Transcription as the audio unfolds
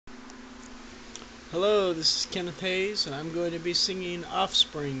Hello, this is Kenneth Hayes, and I'm going to be singing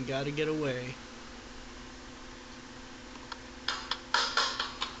Offspring, Gotta Get Away.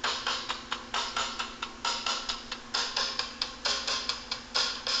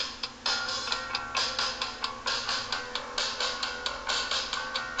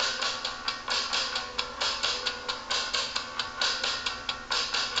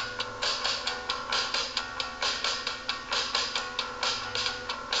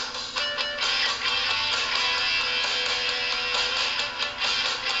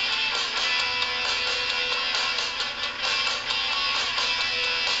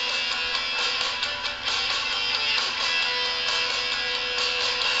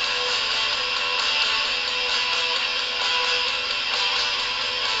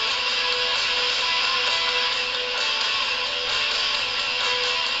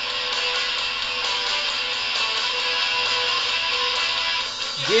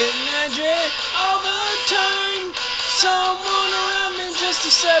 Getting edgy all the time, someone around me just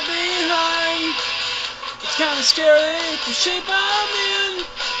to step behind. It's kinda scary, the shape I'm in.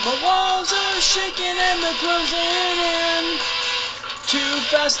 My walls are shaking and they're closing in. Too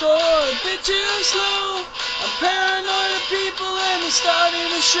fast or a bit too slow. I'm paranoid of people and it's starting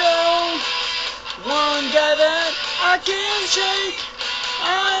to show. One guy that I can't shake,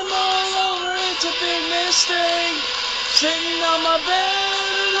 I'm all over, it's a big mistake. Sitting on my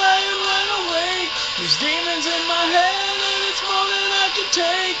bed, lying wide awake. There's demons in my head and it's more than I can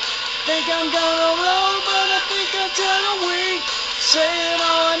take. Think I'm gonna roll, but I think I'm kinda weak. Saying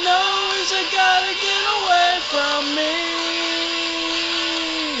all I know is I gotta get away from me.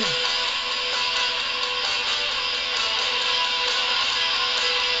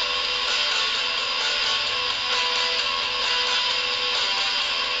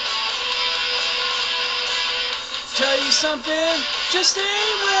 Tell you something, just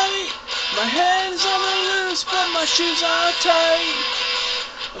ain't right. My head's on the loose, but my shoes are tight.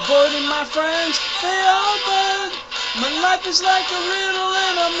 Avoiding my friends, they all bug. My life is like a riddle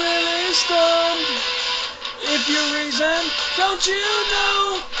and I'm really stunned. If you reason, don't you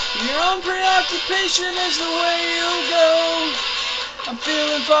know, your own preoccupation is the way you go. I'm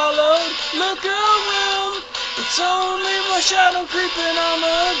feeling followed, look around. It's only my shadow creeping on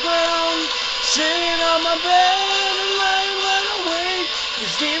the ground. Sitting on my bed and lying wide awake.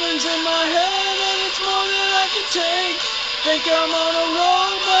 There's demons in my head and it's more than I can take. Think I'm on a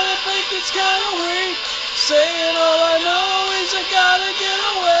roll, but I think it's kinda weak. Saying all I know is I gotta get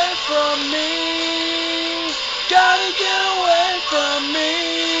away from me. Gotta get away from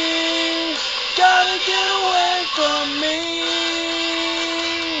me. Gotta get away from me.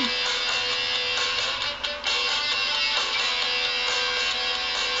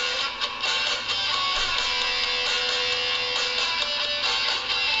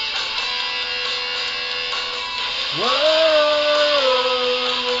 Whoa,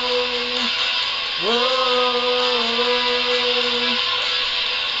 whoa,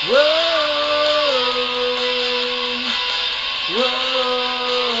 whoa, whoa.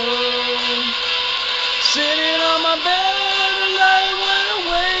 Sitting on my bed and lying wide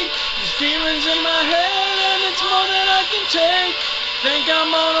awake. There's demons in my head and it's more than I can take. Think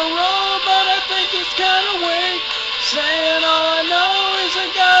I'm on a roll, but I think it's kinda weak. Saying all I know is I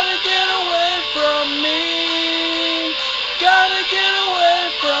gotta get away from me. Gotta get away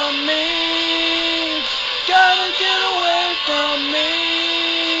from me. Gotta get away from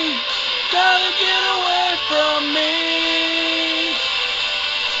me. Gotta get away from me.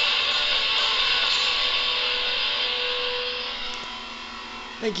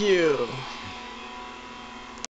 Thank you.